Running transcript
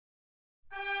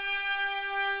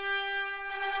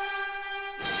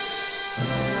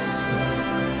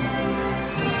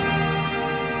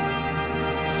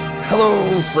Hello,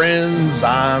 friends.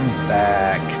 I'm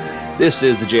back. This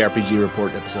is the JRPG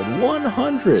Report, episode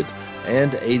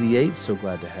 188. So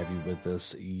glad to have you with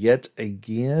us yet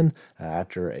again.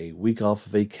 After a week off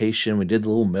of vacation, we did a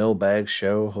little mailbag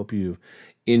show. Hope you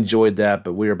enjoyed that,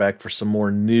 but we are back for some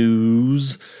more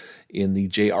news in the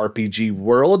JRPG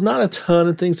world. Not a ton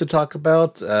of things to talk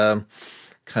about.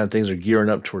 Kind of things are gearing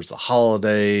up towards the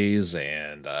holidays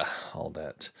and all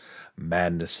that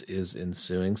madness is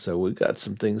ensuing. So we've got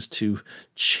some things to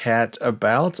chat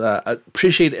about. I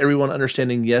appreciate everyone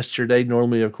understanding yesterday.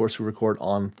 Normally, of course, we record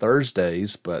on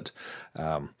Thursdays, but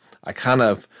I kind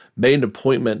of made an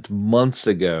appointment months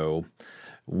ago,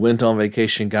 went on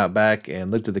vacation, got back,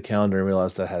 and looked at the calendar and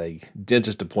realized that I had a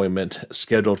dentist appointment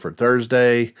scheduled for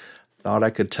Thursday. Thought I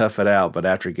could tough it out, but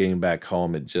after getting back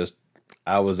home,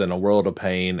 I was in a world of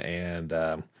pain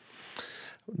and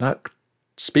not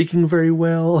speaking very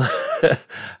well.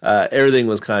 Everything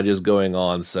was kind of just going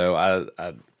on. So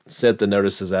I sent the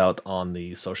notices out on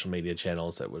the social media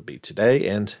channels that would be today.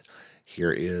 And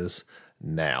here is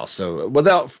now. So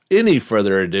without any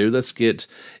further ado, let's get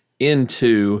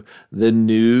into the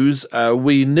news.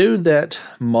 We knew that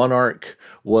Monark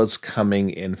was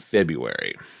coming in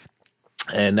February.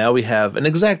 And now we have an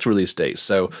exact release date.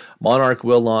 So Monarch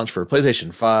will launch for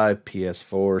PlayStation 5,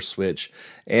 PS4, Switch,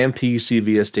 and PC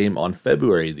via Steam on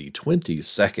February the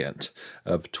 22nd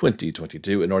of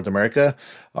 2022 in North America.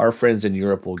 Our friends in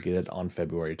Europe will get it on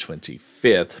February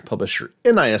 25th. Publisher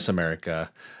NIS America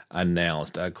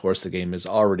announced. Of course, the game is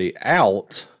already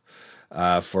out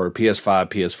for PS5,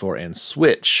 PS4, and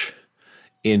Switch.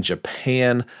 In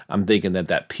Japan, I'm thinking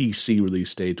that PC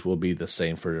release date will be the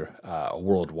same for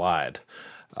worldwide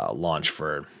launch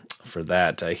for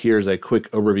that. Here's a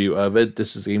quick overview of it.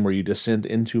 This is a game where you descend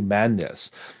into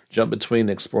madness, jump between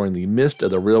exploring the mist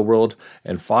of the real world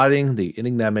and fighting the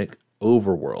enigmatic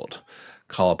overworld.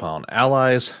 Call upon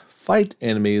allies, fight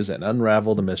enemies, and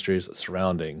unravel the mysteries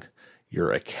surrounding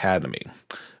your academy.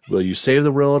 Will you save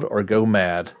the world or go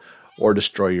mad or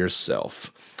destroy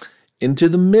yourself? Into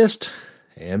the mist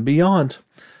and beyond.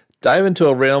 Dive into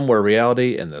a realm where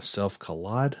reality and the self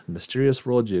collide. The mysterious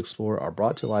worlds you explore are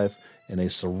brought to life in a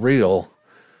surreal,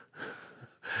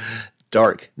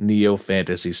 dark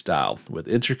neo-fantasy style with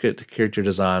intricate character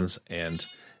designs and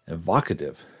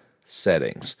evocative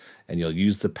settings. And you'll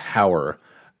use the power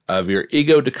of your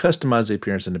ego to customize the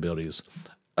appearance and abilities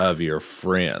of your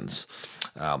friends.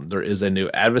 There is a new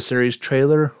Adversaries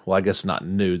trailer. Well, I guess not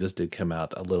new. This did come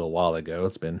out a little while ago.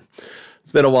 It's been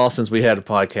a while since we had a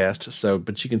podcast,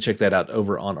 but you can check that out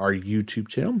over on our YouTube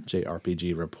channel,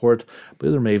 JRPG Report. I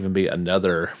believe there may even be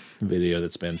another video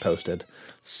that's been posted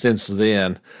since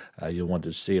then. You'll want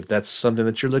to see if that's something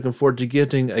that you're looking forward to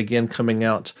getting. Again, coming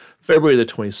out February the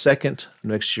 22nd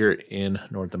next year in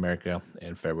North America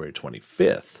and February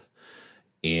 25th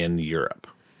in Europe.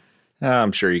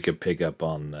 I'm sure you could pick up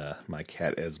on my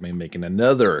cat Esme making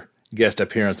another guest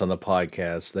appearance on the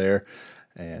podcast there.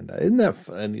 And isn't that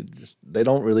fun? They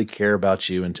don't really care about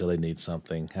you until they need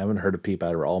something. I haven't heard a peep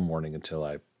out of her all morning until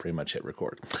I pretty much hit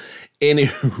record.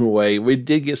 Anyway, we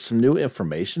did get some new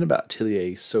information about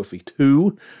Atelier Sophie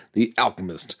 2, The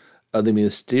Alchemist of the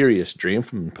Mysterious Dream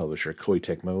from publisher Koei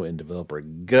Tecmo and developer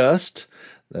Gust.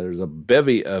 There's a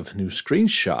bevy of new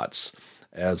screenshots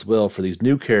as well for these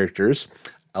new characters,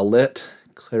 Alette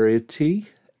Clarity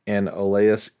and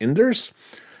Olaus Enders,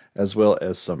 as well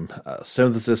as some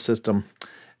synthesis system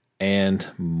and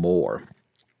more.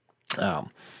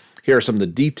 Here are some of the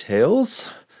details.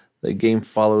 The game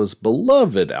follows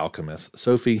beloved alchemist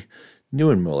Sophie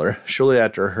Neuenmuller shortly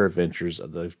after her adventures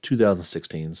of the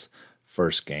 2016's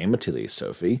first game, Atelier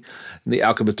Sophie, and the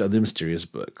Alchemist of the Mysterious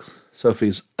Book.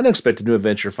 Sophie's unexpected new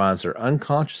adventure finds her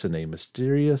unconscious in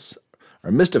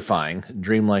a mystifying,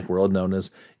 dreamlike world known as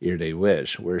Irde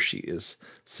Wedge, where she is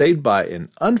saved by an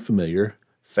unfamiliar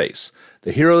face.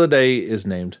 The hero of the day is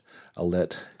named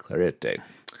Alette Clarete,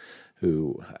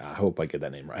 who, I hope I get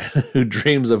that name right, who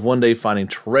dreams of one day finding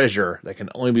treasure that can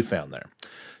only be found there.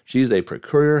 She's a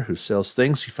procurer who sells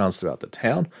things she finds throughout the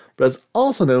town, but is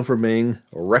also known for being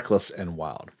reckless and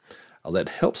wild. Alette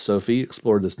helps Sophie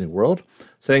explore this new world,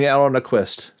 setting out on a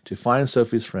quest to find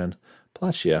Sophie's friend,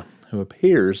 Placia, who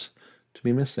appears to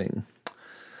be missing.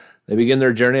 They begin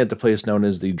their journey at the place known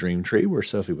as the Dream Tree, where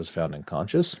Sophie was found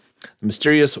unconscious. The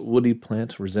mysterious woody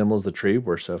plant resembles the tree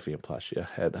where Sophie and Placia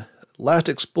had last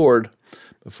explored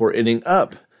before ending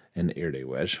up in Irde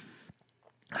Wedge.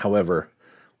 However,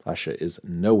 Placia is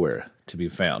nowhere to be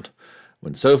found.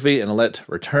 When Sophie and Alette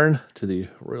return to the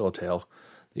Royal Tale,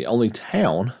 the only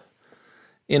town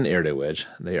in Irde Wedge,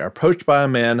 they are approached by a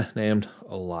man named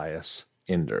Olaus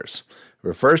endures. He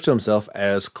refers to himself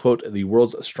as, quote, the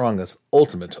world's strongest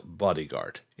ultimate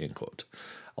bodyguard, end quote.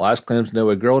 Elias claims to know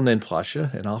a girl named Placia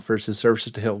and offers his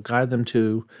services to help guide them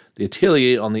to the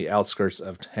atelier on the outskirts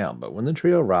of town. But when the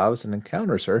trio arrives and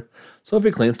encounters her,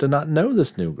 Sophie claims to not know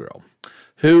this new girl.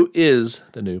 Who is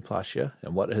the new Placia,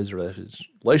 and what is his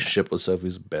relationship with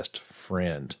Sophie's best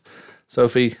friend?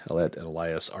 Sophie, Alette, and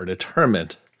Elias are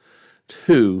determined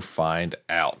to find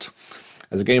out.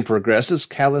 As the game progresses,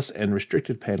 callous and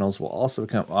restricted panels will also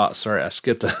become... Oh, sorry, I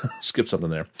skipped something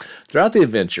there. Throughout the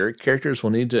adventure, characters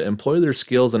will need to employ their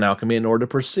skills in alchemy in order to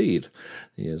proceed.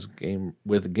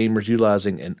 With gamers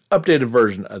utilizing an updated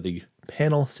version of the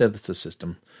panel synthesis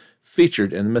system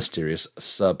featured in the Mysterious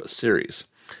sub-series.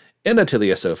 In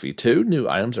Atelier Sophie 2, new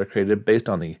items are created based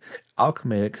on the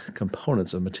alchemic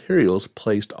components of materials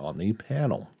placed on the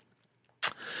panel.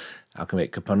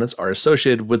 Alchemic components are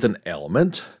associated with an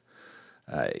element,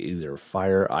 either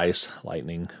fire, ice,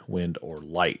 lightning, wind, or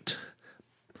light.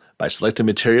 By selecting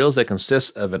materials that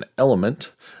consist of an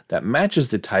element that matches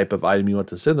the type of item you want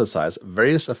to synthesize,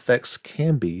 various effects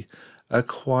can be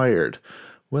acquired.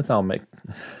 With alchemic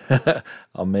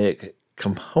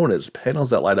components,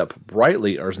 panels that light up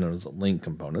brightly are known as link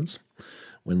components.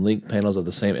 When link panels of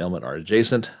the same element are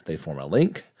adjacent, they form a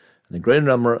link. And the greater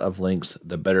number of links,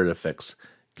 the better the effects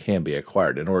can be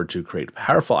acquired. In order to create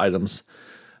powerful items,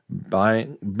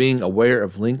 being aware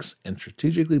of links and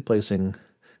strategically placing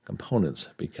components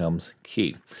becomes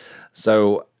key.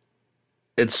 So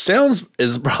it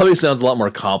probably sounds a lot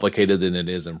more complicated than it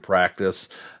is in practice.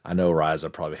 I know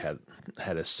Ryza probably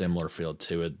had a similar feel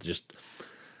to it. Just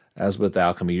as with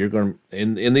alchemy, you're going to,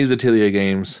 in these Atelier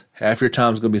games, half your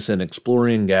time is going to be spent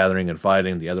exploring, gathering, and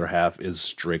fighting. The other half is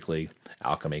strictly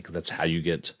alchemy, because that's how you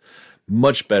get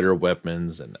much better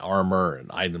weapons and armor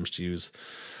and items to use.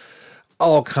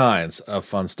 All kinds of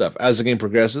fun stuff. As the game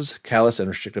progresses, callous and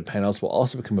restricted panels will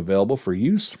also become available for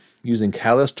use. Using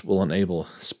calloused will enable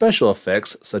special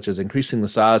effects, such as increasing the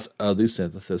size of the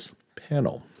synthesis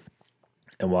panel.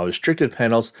 And while restricted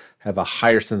panels have a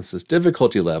higher synthesis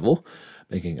difficulty level,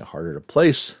 making it harder to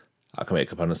place alchemic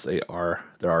components, there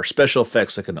are special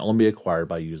effects that can only be acquired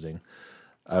by using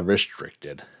a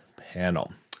restricted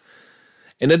panel.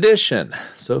 In addition,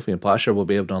 Sophie and Placia will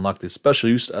be able to unlock the special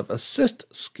use of assist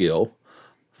skill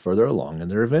further along in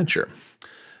their adventure.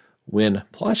 When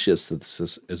Placia's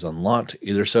synthesis is unlocked,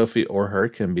 either Sophie or her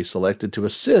can be selected to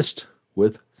assist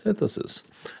with synthesis.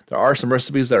 There are some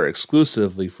recipes that are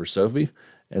exclusively for Sophie,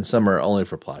 and some are only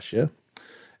for Placia.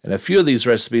 And a few of these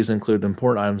recipes include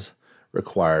important items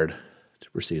required to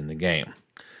proceed in the game.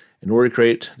 In order to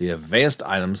create the advanced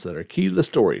items that are key to the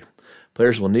story,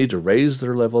 players will need to raise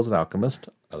their level as an alchemist,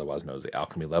 otherwise known as the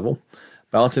alchemy level.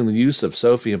 Balancing the use of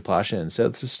Sophie and Placia in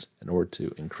synthesis in order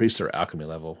to increase their alchemy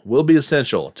level will be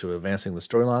essential to advancing the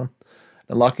storyline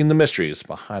and unlocking the mysteries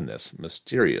behind this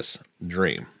mysterious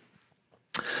dream.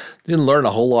 Didn't learn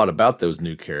a whole lot about those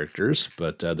new characters,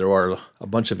 but there are a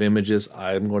bunch of images.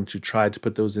 I'm going to try to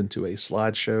put those into a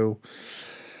slideshow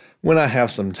when I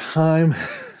have some time.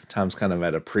 Time's kind of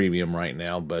at a premium right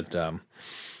now, but so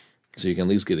you can at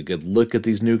least get a good look at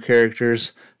these new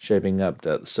characters shaping up.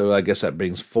 So I guess that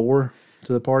brings 4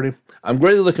 to the party. I'm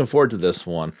greatly looking forward to this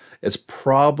one. It's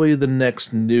probably the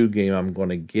next new game I'm going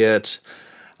to get,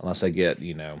 unless I get,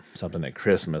 something at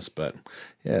Christmas. But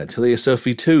yeah, Atelier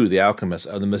Sophie 2, The Alchemist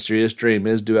of the Mysterious Dream,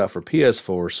 is due out for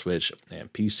PS4, Switch,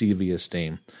 and PC via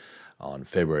Steam on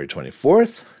February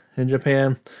 24th in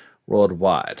Japan,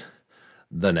 worldwide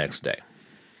the next day.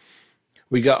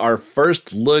 We got our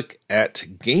first look at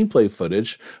gameplay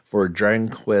footage for Dragon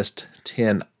Quest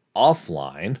X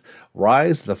Offline,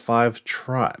 Rise of the 5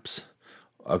 Tribes.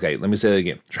 Okay, let me say that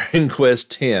again. Dragon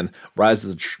Quest X, Rise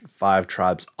of the 5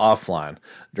 Tribes Offline,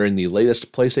 during the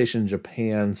latest PlayStation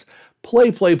Japan's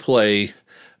Play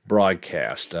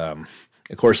broadcast. Of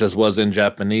course, this was in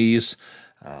Japanese.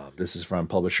 This is from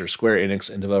publisher Square Enix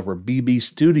and developer BB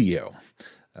Studio.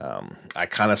 I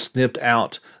kind of snipped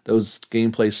out those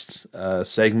gameplay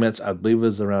segments. I believe it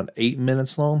was around 8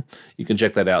 minutes long. You can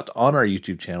check that out on our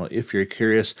YouTube channel if you're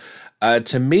curious.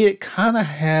 To me, it kind of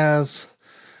has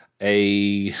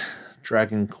a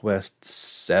Dragon Quest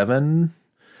VII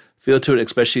feel to it,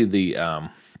 especially the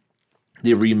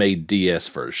remade DS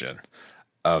version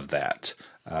of that.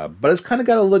 But it's kind of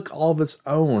got a look all of its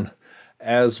own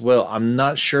as well. I'm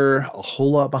not sure a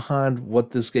whole lot behind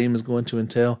what this game is going to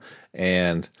entail.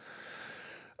 And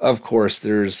of course,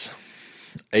 there's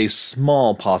a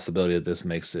small possibility that this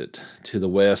makes it to the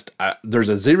West. There's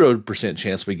a 0%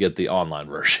 chance we get the online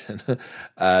version.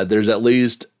 There's at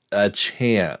least a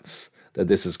chance that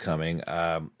this is coming.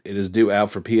 It is due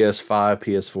out for PS5,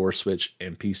 PS4, Switch,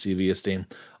 and PC via Steam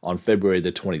on February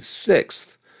the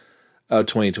 26th of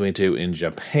 2022 in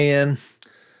Japan.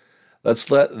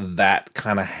 Let's let that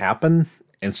kind of happen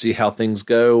and see how things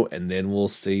go, and then we'll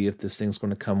see if this thing's going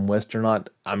to come west or not.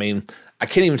 I mean, I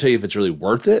can't even tell you if it's really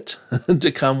worth it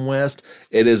to come west.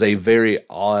 It is a very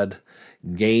odd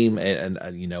game, and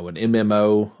you know, an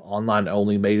MMO, online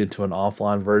only, made into an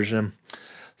offline version.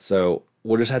 So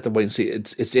we'll just have to wait and see.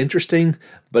 It's interesting,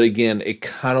 but again, it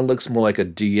kind of looks more like a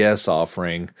DS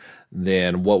offering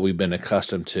than what we've been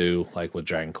accustomed to, like with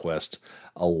Dragon Quest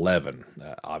 11.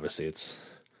 Obviously,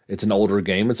 it's an older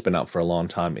game. It's been out for a long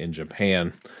time in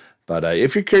Japan. But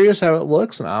if you're curious how it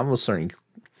looks, and I was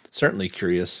certainly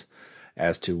curious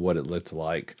as to what it looked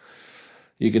like,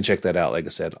 you can check that out, like I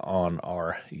said, on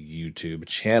our YouTube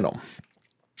channel.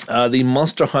 The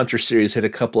Monster Hunter series hit a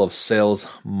couple of sales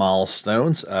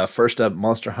milestones. First up,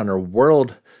 Monster Hunter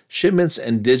World shipments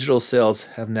and digital sales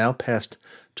have now passed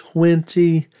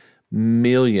 20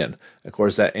 million. Of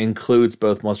course, that includes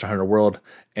both Monster Hunter World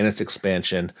and its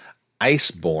expansion,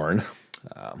 Iceborne.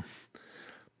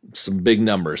 Some big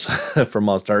numbers for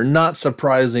Monster Hunter. Not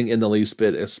surprising in the least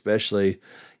bit, especially,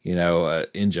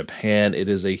 in Japan. It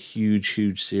is a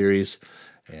huge series,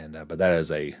 and but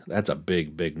that's a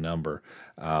big number.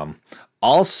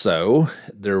 Also,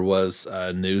 there was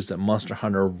news that Monster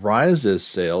Hunter Rise's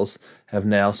sales have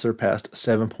now surpassed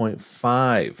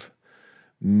 7.5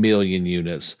 million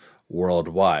units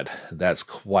worldwide. That's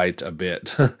quite a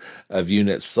bit of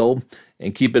units sold.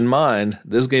 And keep in mind,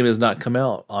 this game has not come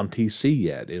out on PC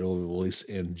yet. It'll release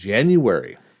in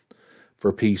January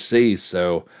for PC.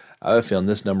 So I have a feeling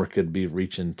this number could be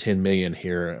reaching 10 million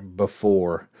here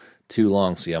before too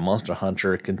long. So yeah, Monster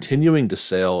Hunter continuing to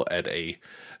sell at a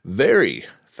very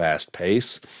fast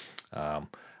pace. I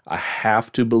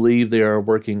have to believe they are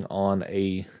working on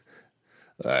a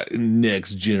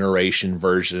next generation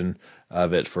version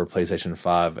of it for PlayStation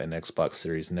 5 and Xbox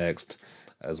Series Next,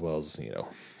 as well as,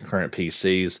 current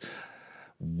PCs.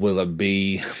 Will it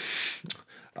be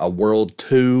a World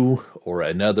 2 or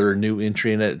another new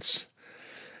entry in it?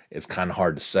 It's kind of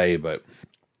hard to say, but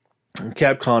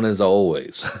Capcom is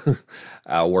always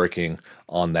working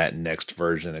on that next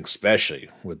version, especially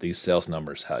with these sales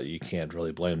numbers. How you can't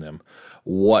really blame them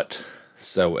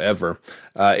whatsoever.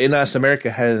 NIS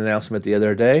America had an announcement the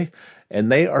other day,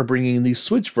 and they are bringing the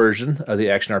Switch version of the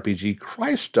action RPG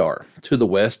Crystar to the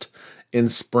West in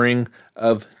spring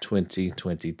of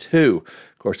 2022.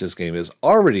 Of course, this game is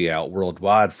already out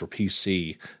worldwide for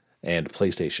PC and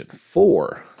PlayStation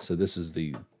 4. So this is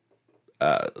the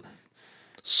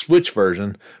Switch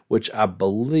version, which I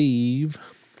believe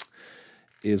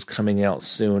is coming out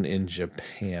soon in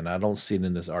Japan. I don't see it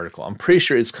in this article. I'm pretty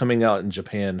sure it's coming out in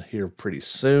Japan here pretty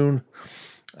soon.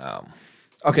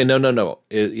 Okay, no.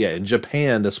 In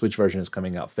Japan, the Switch version is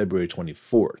coming out February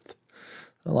 24th.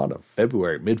 A lot of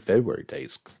mid-February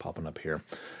dates popping up here.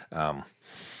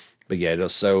 But yeah,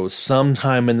 so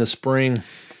sometime in the spring.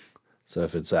 So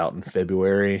if it's out in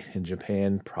February in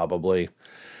Japan, probably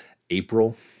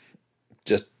April.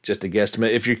 Just a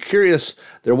guesstimate. If you're curious,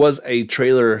 there was a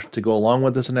trailer to go along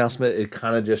with this announcement. It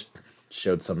kind of just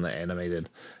showed some of the animated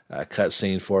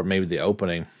cutscene for it, maybe the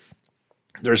opening.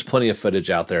 There's plenty of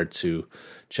footage out there to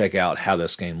check out how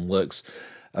this game looks.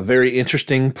 A very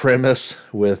interesting premise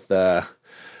with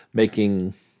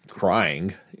making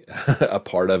crying a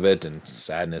part of it, and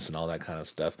sadness and all that kind of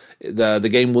stuff. The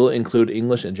game will include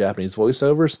English and Japanese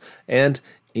voiceovers and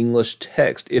English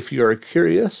text. If you are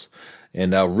curious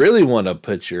and really want to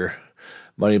put your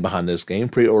money behind this game,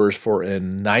 pre-orders for a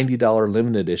 $90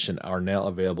 limited edition are now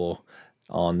available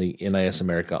on the NIS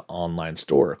America online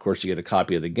store. Of course, you get a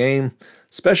copy of the game,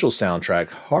 special soundtrack,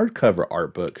 hardcover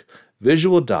art book,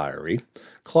 visual diary,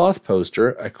 cloth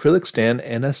poster, acrylic stand,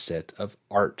 and a set of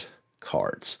art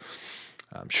cards.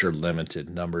 I'm sure limited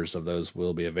numbers of those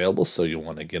will be available, so you'll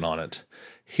want to get on it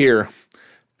here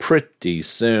pretty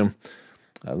soon.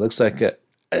 Looks like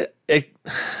I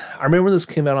remember this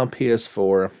came out on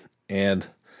PS4, and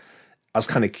I was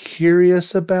kind of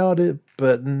curious about it,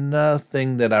 but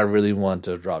nothing that I really want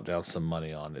to drop down some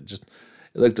money on. It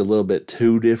looked a little bit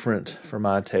too different for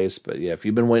my taste. But yeah, if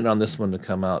you've been waiting on this one to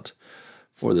come out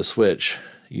for the Switch,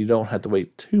 you don't have to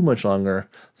wait too much longer.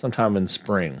 Sometime in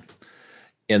spring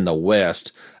in the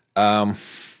West.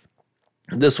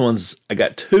 This one's, I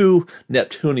got 2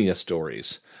 Neptunia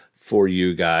stories for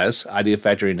you guys. Idea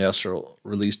Factory Industrial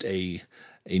released a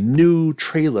new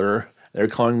trailer. They're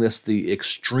calling this the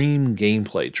Extreme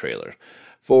Gameplay trailer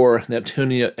for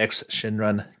Neptunia X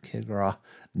Shinran Kagura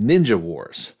Ninja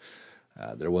Wars.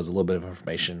 There was a little bit of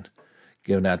information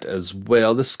given out as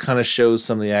well. This kind of shows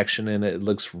some of the action in it. It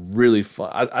looks really fun.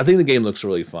 I think the game looks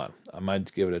really fun. I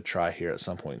might give it a try here at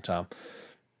some point in time.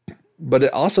 But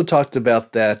it also talked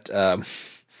about that,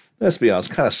 let's be honest,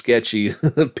 kind of sketchy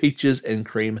Peaches and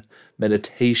Cream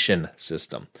meditation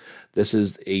system. This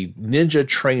is a ninja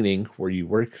training where you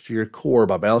work to your core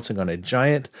by balancing on a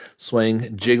giant,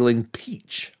 swaying, jiggling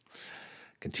peach.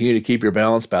 Continue to keep your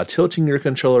balance by tilting your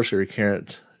controller so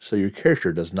your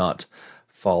character does not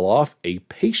fall off. A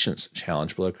patience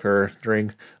challenge will occur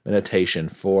during meditation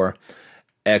for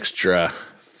extra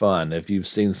fun. If you've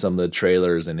seen some of the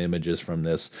trailers and images from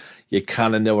this, you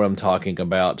kind of know what I'm talking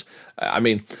about. I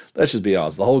mean, let's just be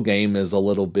honest. The whole game is a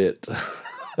little bit,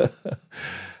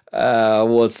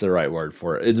 what's the right word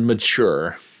for it? It's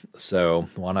mature. So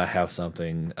why not have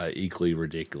something equally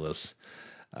ridiculous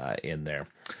in there?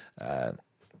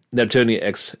 Neptunia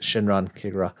X Shinran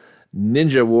Kagura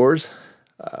Ninja Wars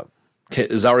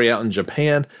is already out in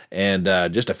Japan, and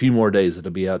just a few more days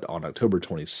it'll be out on October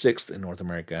 26th in North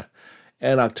America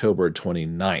and October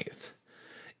 29th.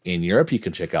 In Europe, you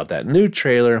can check out that new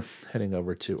trailer heading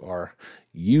over to our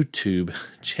YouTube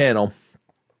channel.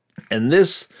 And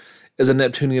this is a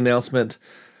Neptunia announcement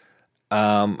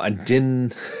I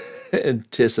didn't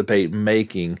anticipate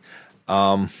making.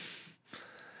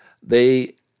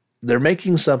 They're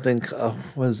making something,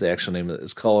 what is the actual name of it?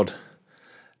 It's called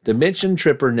Dimension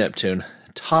Tripper Neptune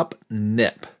Top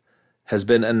Nep has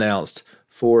been announced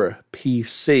for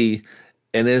PC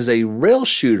and is a rail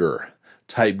shooter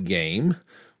type game,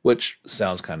 which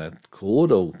sounds kind of cool.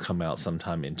 It'll come out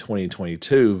sometime in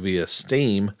 2022 via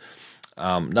Steam.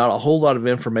 Not a whole lot of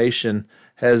information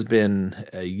has been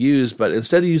used, but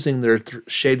instead of using their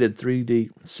shaded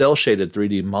 3D, cel-shaded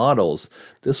 3D models,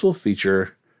 this will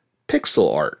feature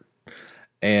pixel art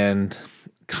and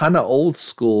kind of old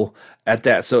school at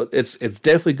that. So it's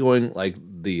definitely going like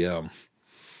the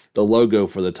logo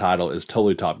for the title is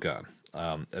totally Top Gun.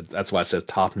 That's why it says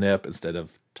Top Nep instead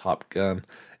of Top Gun.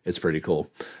 It's pretty cool.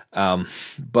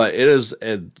 But it is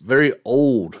a very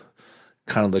old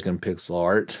kind of looking pixel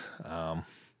art.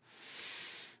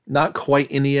 Not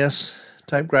quite NES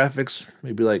type graphics,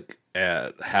 maybe like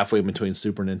halfway between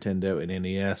Super Nintendo and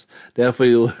NES.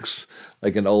 Definitely looks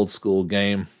like an old school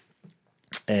game.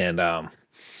 And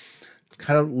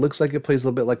kind of looks like it plays a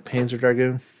little bit like Panzer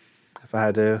Dragoon. If I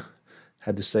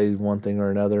had to say one thing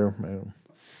or another,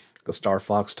 a Star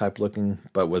Fox type looking,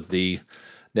 but with the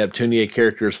Neptunia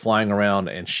characters flying around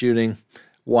and shooting,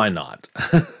 why not?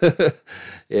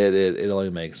 It only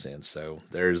makes sense. So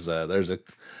there's a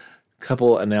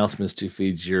couple announcements to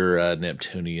feed your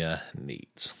Neptunia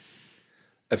needs.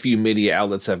 A few media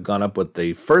outlets have gone up with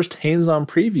the first hands-on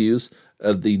previews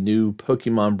of the new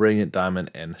Pokemon Brilliant Diamond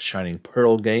and Shining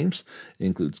Pearl games. It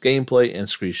includes gameplay and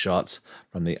screenshots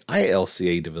from the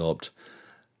ILCA-developed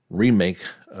remake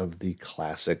of the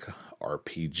classic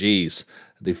RPGs.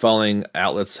 The following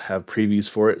outlets have previews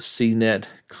for it: CNET,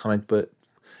 Comic Book,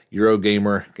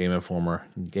 Eurogamer, Game Informer,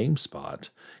 GameSpot,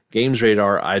 Games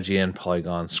Radar, IGN,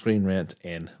 Polygon, Screen Rant,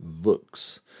 and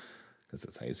Vooks. Because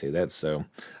that's how you say that. So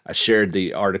I shared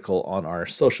the article on our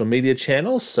social media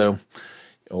channels.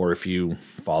 Or if you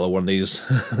follow one of these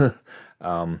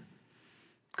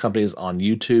companies on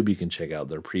YouTube, you can check out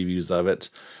their previews of it.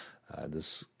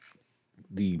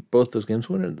 Both those games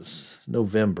went in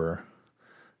November.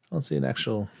 I don't see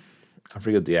I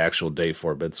forget the actual date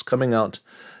for it, but it's coming out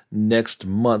next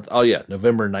month. Oh yeah,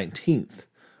 November 19th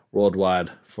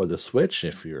worldwide for the Switch.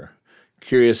 If you're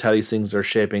curious how these things are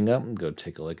shaping up, go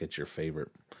take a look at your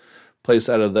favorite place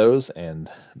out of those,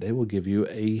 and they will give you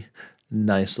a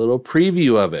nice little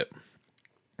preview of it.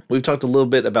 We've talked a little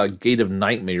bit about Gate of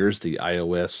Nightmares, the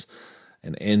iOS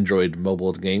and Android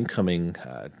mobile game coming.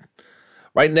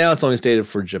 Right now, it's only stated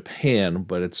for Japan,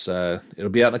 but it'll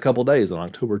be out in a couple days on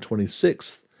October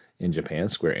 26th in Japan.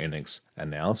 Square Enix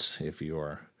announced. If you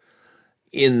are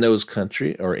in those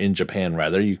countries, or in Japan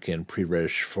rather, you can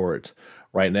pre-register for it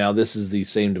right now. This is the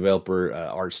same developer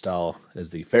art style as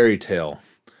the Fairy Tail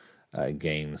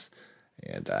games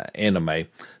and anime.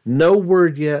 No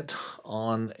word yet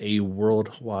on a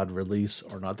worldwide release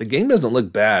or not. The game doesn't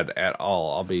look bad at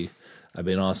all. I'll be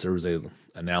honest. There was a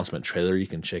announcement trailer. You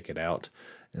can check it out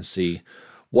and see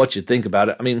what you think about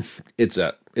it. I mean, it's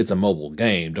a mobile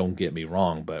game. Don't get me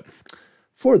wrong, but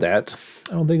for that,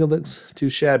 I don't think it looks too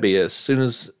shabby. As soon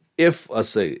as if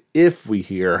we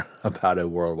hear about a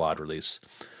worldwide release,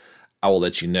 I will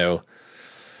let you know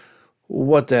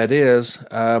what that is.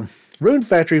 Rune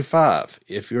Factory 5.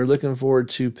 If you're looking forward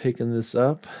to picking this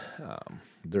up,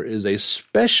 there is a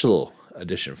special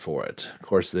edition for it. Of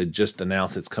course, they just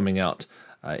announced it's coming out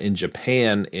in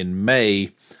Japan in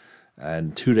May.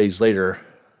 And 2 days later,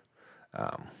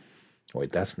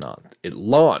 it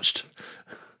launched.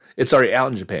 It's already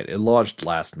out in Japan. It launched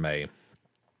last May.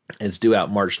 It's due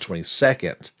out March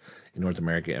 22nd in North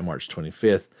America and March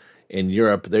 25th in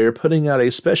Europe. They're putting out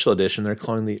a special edition. They're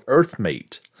calling the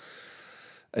Earthmate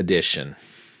edition.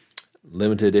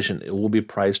 Limited edition. It will be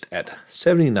priced at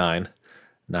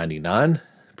 $79.99.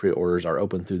 Pre-orders are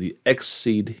open through the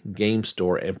Xseed Game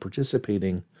Store and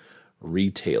participating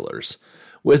retailers.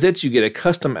 With it, you get a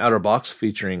custom outer box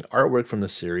featuring artwork from the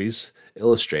series,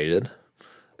 Illustrator,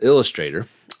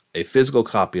 a physical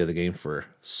copy of the game for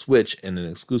Switch in an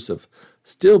exclusive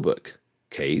steelbook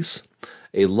case,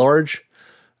 a large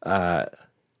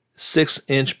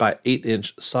 6-inch by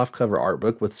 8-inch softcover art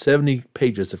book with 70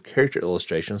 pages of character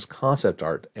illustrations, concept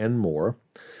art, and more,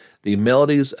 the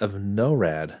Melodies of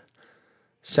NORAD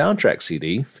soundtrack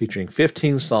CD featuring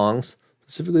 15 songs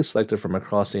specifically selected from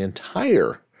across the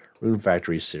entire Rune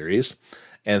Factory series,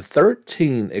 and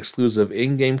 13 exclusive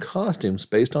in-game costumes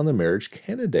based on the marriage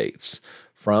candidates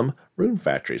from Rune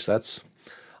Factory. So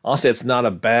it's not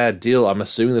a bad deal. I'm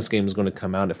assuming this game is going to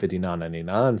come out at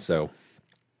 $59.99, so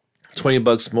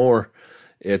 $20 more.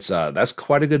 That's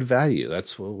quite a good value.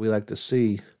 That's what we like to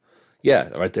see. Yeah,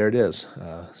 right there it is.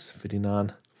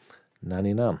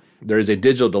 $59.99. There is a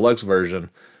digital deluxe version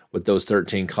with those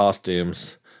 13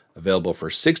 costumes available for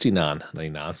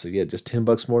 $69.99. So yeah, just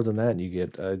 $10 more than that, and you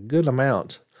get a good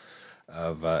amount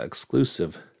of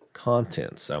exclusive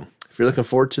content. So if you're looking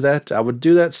forward to that, I would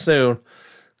do that soon,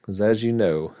 because as you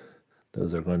know,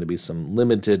 those are going to be some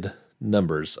limited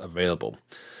numbers available.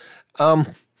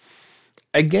 A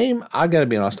game, I gotta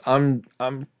be honest, I'm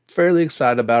fairly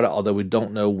excited about it, although we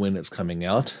don't know when it's coming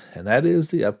out, and that is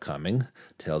the upcoming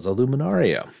Tales of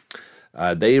Luminaria.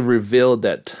 They revealed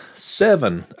that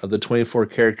 7 of the 24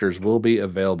 characters will be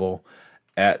available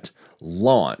at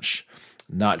launch.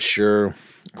 Not sure,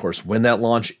 of course, when that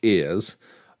launch is,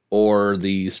 or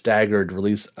the staggered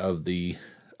release of the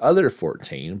other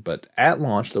 14, but at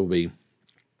launch there will be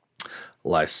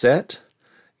Lysette,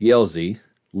 Yelzy,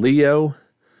 Leo,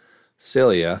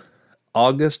 Celia,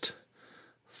 August,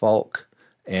 Falk,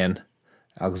 and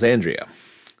Alexandria.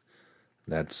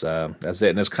 That's it,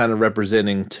 and it's kind of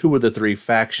representing 2 of the 3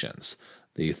 factions.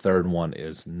 The third one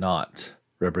is not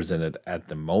represented at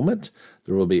the moment.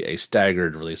 There will be a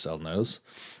staggered release on those.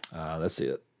 Let's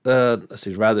see. 7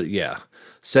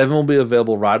 will be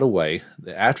available right away.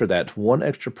 After that, 1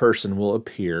 extra person will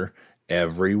appear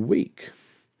every week.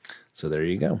 So there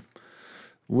you go.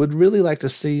 Would really like to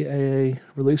see a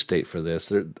release date for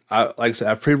this. Like I said,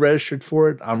 I pre-registered for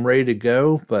it. I'm ready to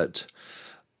go, but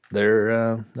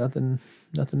they're nothing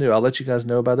new. I'll let you guys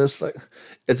know about this.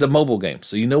 It's a mobile game,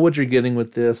 so you know what you're getting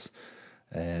with this,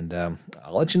 and I'll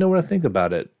let you know what I think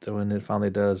about it when it finally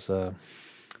does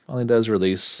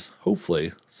release.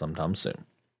 Hopefully, sometime soon.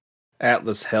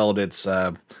 Atlas held its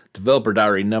developer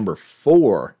diary number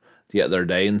 4 the other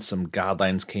day, and some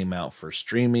guidelines came out for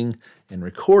streaming and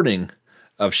recording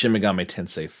of Shin Megami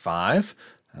Tensei 5.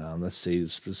 Let's see,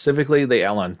 specifically, they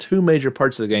outlined 2 major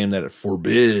parts of the game that it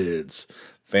forbids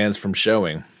fans from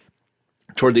showing.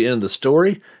 Toward the end of the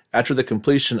story, after the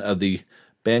completion of the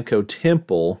Banko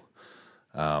Temple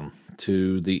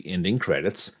to the ending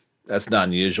credits. That's not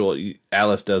unusual.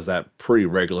 Alice does that pretty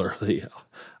regularly.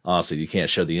 Honestly, you can't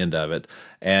show the end of it.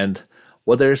 And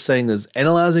what they're saying is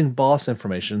analyzing boss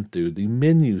information through the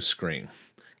menu screen.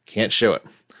 Can't show it.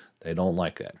 They don't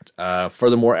like that.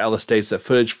 Furthermore, Alice states that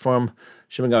footage from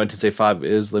Shin Megami Tensei 5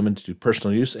 is limited to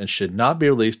personal use and should not be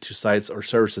released to sites or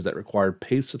services that require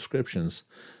paid subscriptions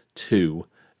to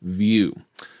view.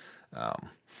 All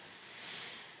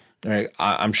right,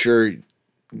 I'm sure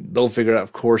they'll figure it out.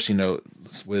 Of course,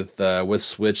 with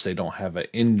Switch, they don't have an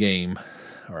in-game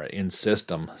or an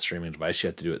in-system streaming device. You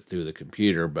have to do it through the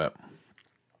computer, but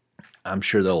I'm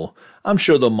sure they'll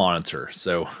monitor.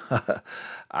 So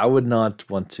I would not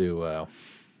want to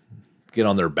get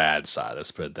on their bad side.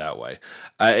 Let's put it that way.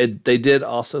 They did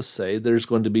also say there's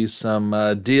going to be some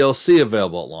DLC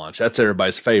available at launch. That's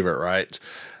everybody's favorite, right?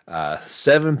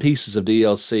 7 pieces of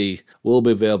DLC will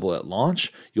be available at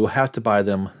launch. You'll have to buy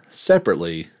them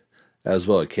separately as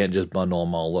well. You can't just bundle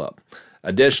them all up.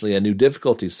 Additionally, a new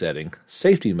difficulty setting,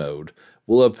 Safety Mode,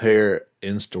 will appear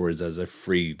in stores as a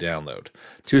free download.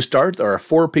 To start, there are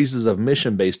 4 pieces of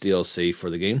mission-based DLC for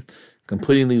the game.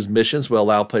 Completing these missions will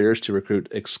allow players to recruit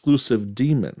exclusive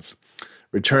demons.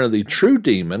 Return of the True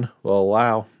Demon will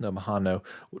allow Mahano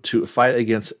to fight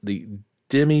against the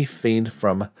Demi-Fiend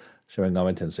from Shin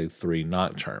Megami Tensei 3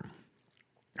 Nocturne.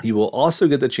 You will also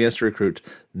get the chance to recruit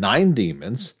 9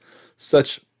 demons,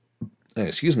 as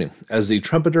the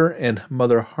Trumpeter and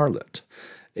Mother Harlot.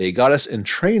 A goddess in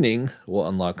training will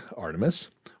unlock Artemis,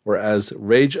 whereas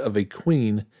Rage of a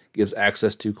Queen gives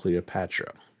access to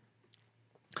Cleopatra.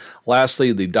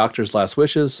 Lastly, the Doctor's Last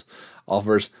Wishes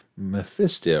offers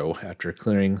Mephisto after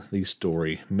clearing the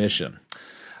story mission.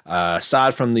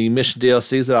 Aside from the mission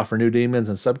DLCs that offer new demons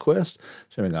and subquests,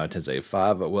 Shin Megami Tensei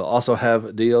 5 will also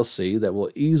have DLC that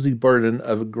will ease the burden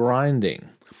of grinding.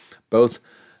 Both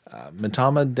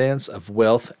Mitama Dance of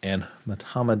Wealth and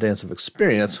Mitama Dance of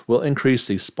Experience will increase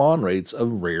the spawn rates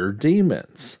of rare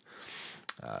demons.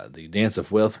 The Dance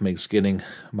of Wealth makes getting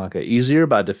Maka easier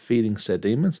by defeating said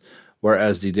demons,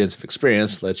 whereas the Dance of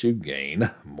Experience lets you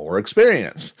gain more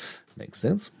experience. Makes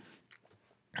sense?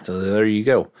 So there you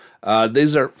go.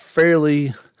 These are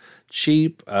fairly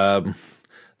cheap. The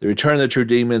Return of the True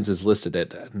Demons is listed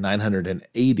at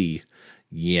 980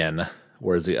 yen,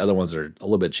 whereas the other ones are a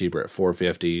little bit cheaper at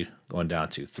 450, going down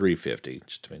to 350,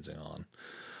 just depending on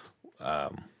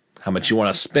how much you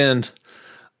want to spend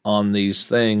on these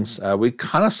things. We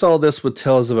kind of saw this with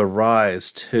Tales of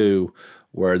Arise too,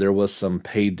 where there was some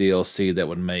paid DLC that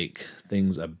would make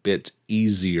things a bit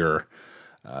easier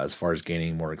as far as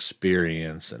gaining more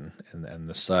experience and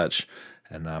the such.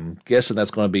 And I'm guessing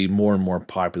that's going to be more and more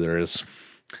popular. As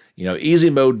easy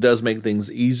mode does make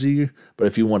things easier, but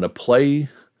if you want to play,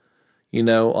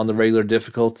 on the regular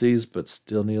difficulties, but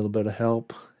still need a little bit of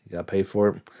help, you got to pay for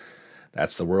it.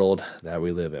 That's the world that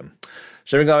we live in.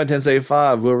 Shin Megami Tensei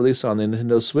 5 will release on the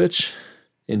Nintendo Switch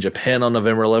in Japan on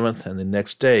November 11th, and the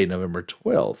next day, November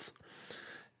 12th,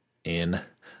 in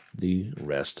the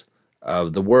rest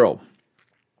of the world.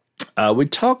 We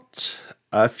talked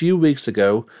a few weeks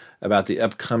ago about the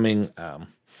upcoming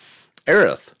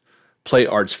Aerith Play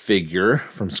Arts figure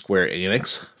from Square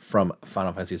Enix from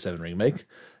Final Fantasy VII Remake,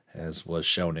 as was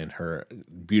shown in her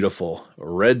beautiful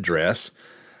red dress.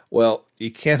 Well,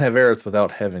 you can't have Aerith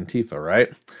without having Tifa,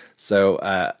 right?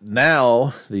 So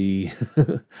now the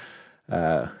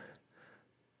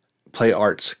Play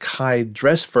Arts Kai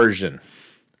dress version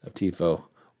of Tifa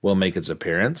will make its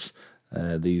appearance.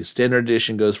 The standard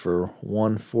edition goes for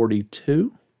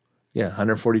 $142. Yeah,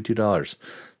 $142.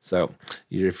 So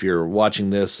if you're watching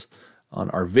this on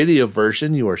our video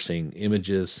version, you are seeing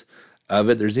images of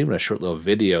it. There's even a short little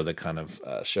video that kind of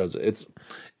shows it.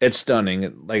 It's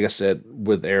stunning. Like I said,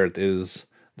 with Aerith, it is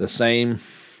the same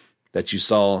that you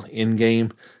saw in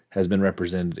game has been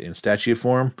represented in statue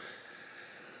form.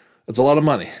 It's a lot of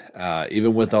money,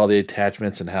 even with all the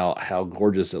attachments and how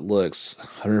gorgeous it looks.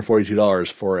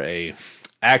 $142 for a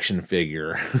action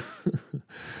figure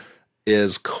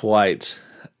is quite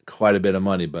a bit of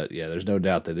money. But yeah, there's no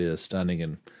doubt that it is stunning.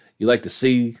 And you like to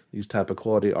see these type of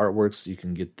quality artworks, you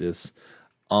can get this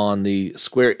on the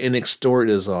Square Enix store. It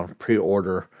is on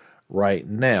pre-order right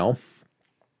now.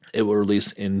 It will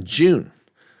release in June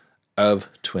of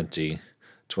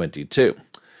 2022.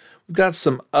 We've got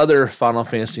some other Final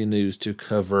Fantasy news to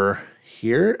cover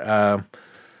here.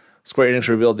 Square Enix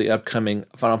revealed the upcoming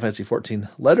Final Fantasy XIV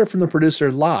Letter from the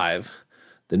Producer Live.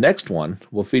 The next one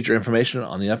will feature information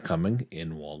on the upcoming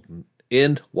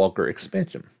Endwalker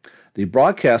expansion. The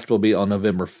broadcast will be on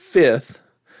November 5th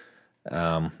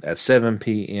at 7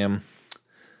 p.m.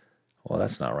 Well,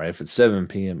 that's not right. If it's 7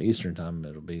 p.m. Eastern time,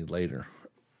 it'll be later.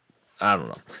 I don't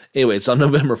know. Anyway, it's on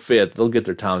November 5th. They'll get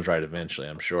their times right eventually,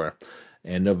 I'm sure.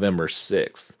 And November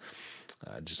 6th.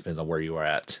 It just depends on where you are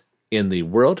at in the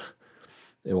world.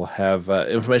 It will have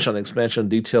information on the expansion.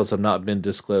 Details have not been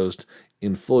disclosed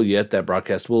in full yet. That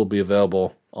broadcast will be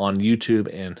available on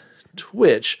YouTube and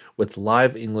Twitch with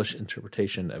live English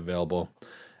interpretation available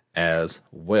as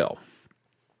well.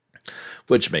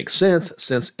 Which makes sense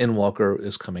since Endwalker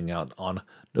is coming out on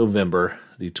November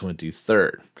the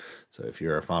 23rd. So if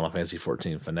you're a Final Fantasy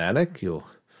XIV fanatic,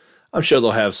 I'm sure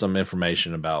they'll have some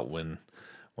information about when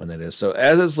that is. So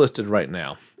as it's listed right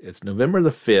now, it's November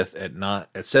the 5th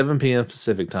at 7 p.m.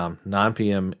 Pacific time, 9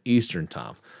 p.m. Eastern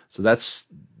time. So this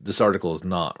article is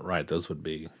not right. Those would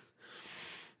be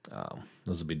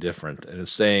different. And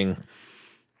it's saying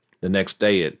the next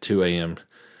day at 2 a.m.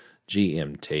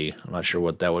 GMT. I'm not sure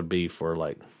what that would be for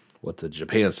what the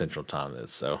Japan Central Time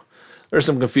is. So there's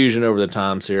some confusion over the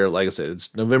times here. Like I said,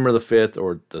 it's November the 5th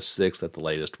or the 6th at the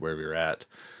latest, wherever you're at.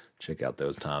 Check out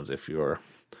those times if you're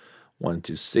wanting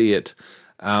to see it.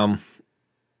 Don't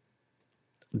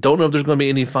know if there's going to be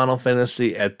any Final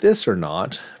Fantasy at this or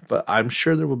not, but I'm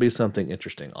sure there will be something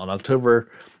interesting. On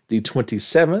October the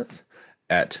 27th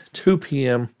at 2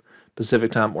 p.m.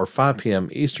 Pacific time or 5 p.m.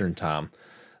 Eastern time,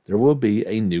 there will be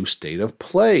a new State of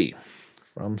Play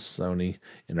from Sony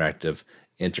Interactive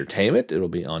Entertainment. It will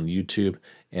be on YouTube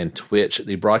and Twitch.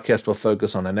 The broadcast will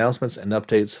focus on announcements and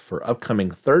updates for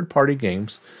upcoming third-party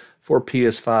games, for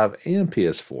PS5 and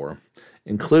PS4,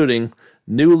 including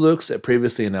new looks at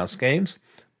previously announced games,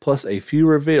 plus a few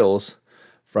reveals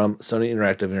from Sony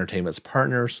Interactive Entertainment's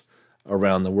partners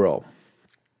around the world.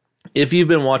 If you've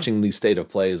been watching these state of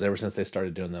plays ever since they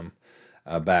started doing them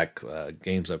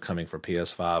games upcoming for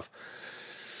PS5,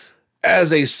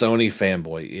 as a Sony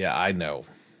fanboy, yeah, I know,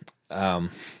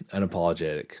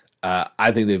 unapologetic.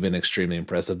 I think they've been extremely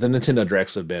impressive. The Nintendo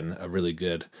Directs have been really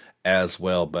good as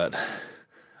well, but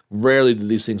rarely do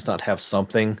these things not have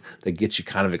something that gets you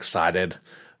kind of excited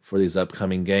for these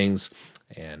upcoming games.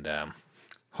 And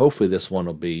hopefully this one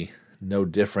will be no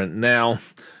different. Now,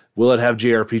 will it have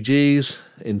JRPGs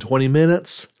in 20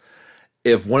 minutes?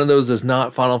 If one of those is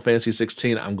not Final Fantasy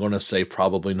 16, I'm going to say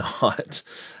probably not.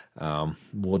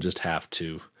 We'll just have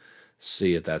to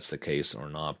see if that's the case or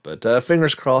not. But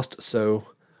fingers crossed. So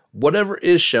whatever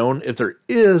is shown, if there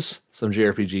is some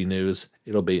JRPG news,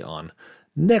 it'll be on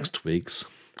next week's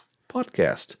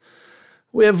podcast.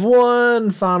 We have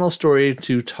one final story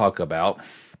to talk about,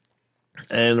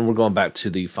 and we're going back to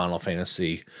the Final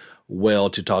Fantasy well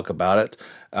to talk about it.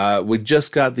 We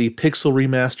just got the pixel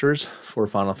remasters for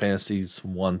Final Fantasies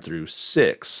 1 through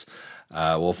 6.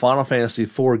 Final Fantasy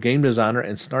 4 game designer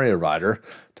and scenario writer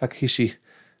Takeshi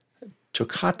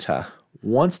Tokata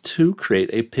wants to create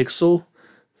a pixel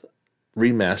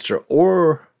remaster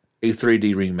or a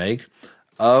 3D remake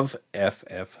of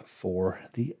FF4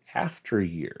 The After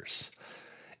Years.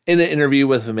 In an interview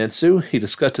with Famitsu, he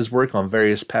discussed his work on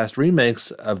various past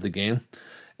remakes of the game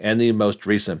and the most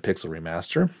recent pixel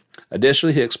remaster.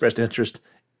 Additionally, he expressed interest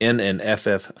in an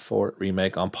FF4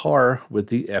 remake on par with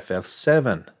the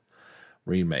FF7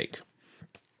 remake.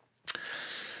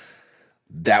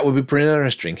 That would be pretty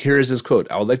interesting. Here is his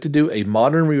quote. I would like to do a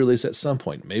modern re-release at some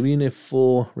point, maybe in a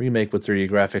full remake with 3D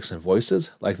graphics and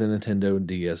voices, like the Nintendo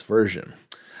DS version.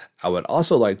 I would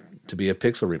also like to be a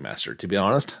pixel remaster. To be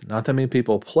honest, not that many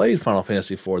people played Final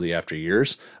Fantasy IV The After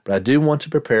Years, but I do want to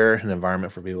prepare an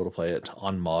environment for people to play it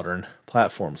on modern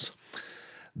platforms.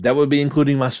 That would be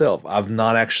including myself. I've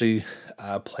not actually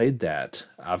played that.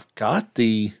 I've got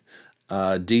the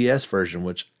DS version,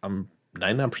 which I'm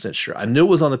 99% sure. I knew it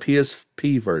was on the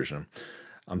PSP version.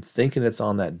 I'm thinking it's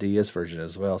on that DS version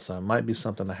as well, so it might be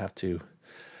something I have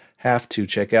to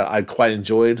check out. I quite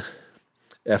enjoyed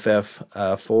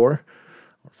FF4 or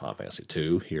Final Fantasy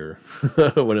 2 here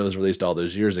when it was released all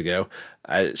those years ago.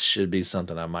 It should be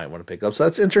something I might want to pick up. So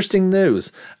that's interesting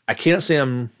news. I can't say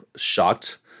I'm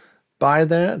shocked by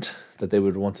that they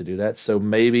would want to do that. So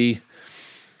maybe,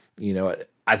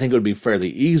 I think it would be fairly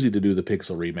easy to do the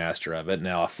pixel remaster of it.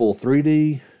 Now, a full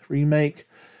 3D remake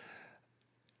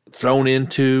thrown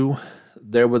into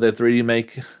there with a 3D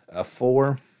make of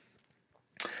 4,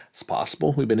 it's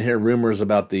possible. We've been hearing rumors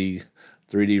about the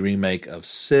 3D remake of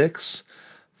 6.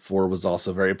 4 was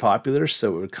also very popular,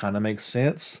 so it would kind of make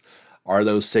sense. Are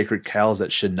those sacred cows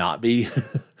that should not be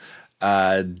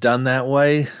done that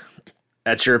way?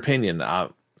 That's your opinion. I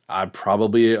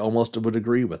probably almost would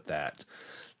agree with that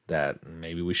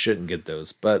maybe we shouldn't get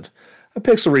those. But a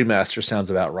pixel remaster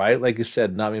sounds about right. Like you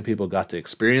said, not many people got to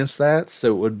experience that,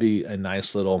 so it would be a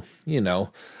nice little, thrown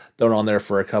on there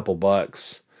for a couple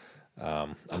bucks.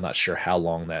 I'm not sure how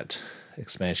long that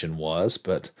expansion was,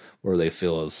 but where they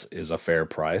feel is a fair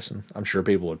price, and I'm sure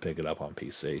people would pick it up on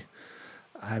PC.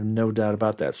 I have no doubt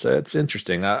about that. So it's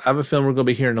interesting. I have a feeling we're going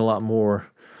to be hearing a lot more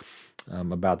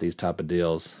about these type of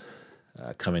deals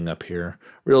coming up here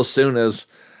real soon, as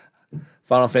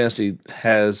Final Fantasy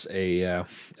has a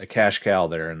cash cow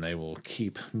there, and they will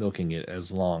keep milking it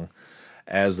as long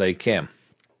as they can.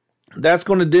 That's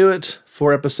going to do it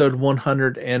for episode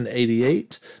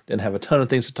 188. Didn't have a ton of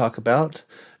things to talk about.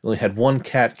 We only had one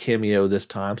cat cameo this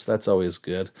time, so that's always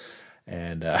good.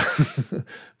 And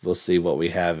we'll see what we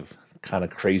have kind of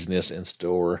craziness in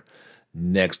store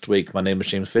next week. My name is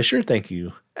James Fisher. Thank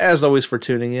you, as always, for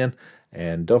tuning in.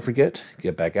 And don't forget,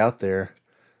 get back out there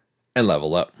and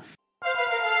level up.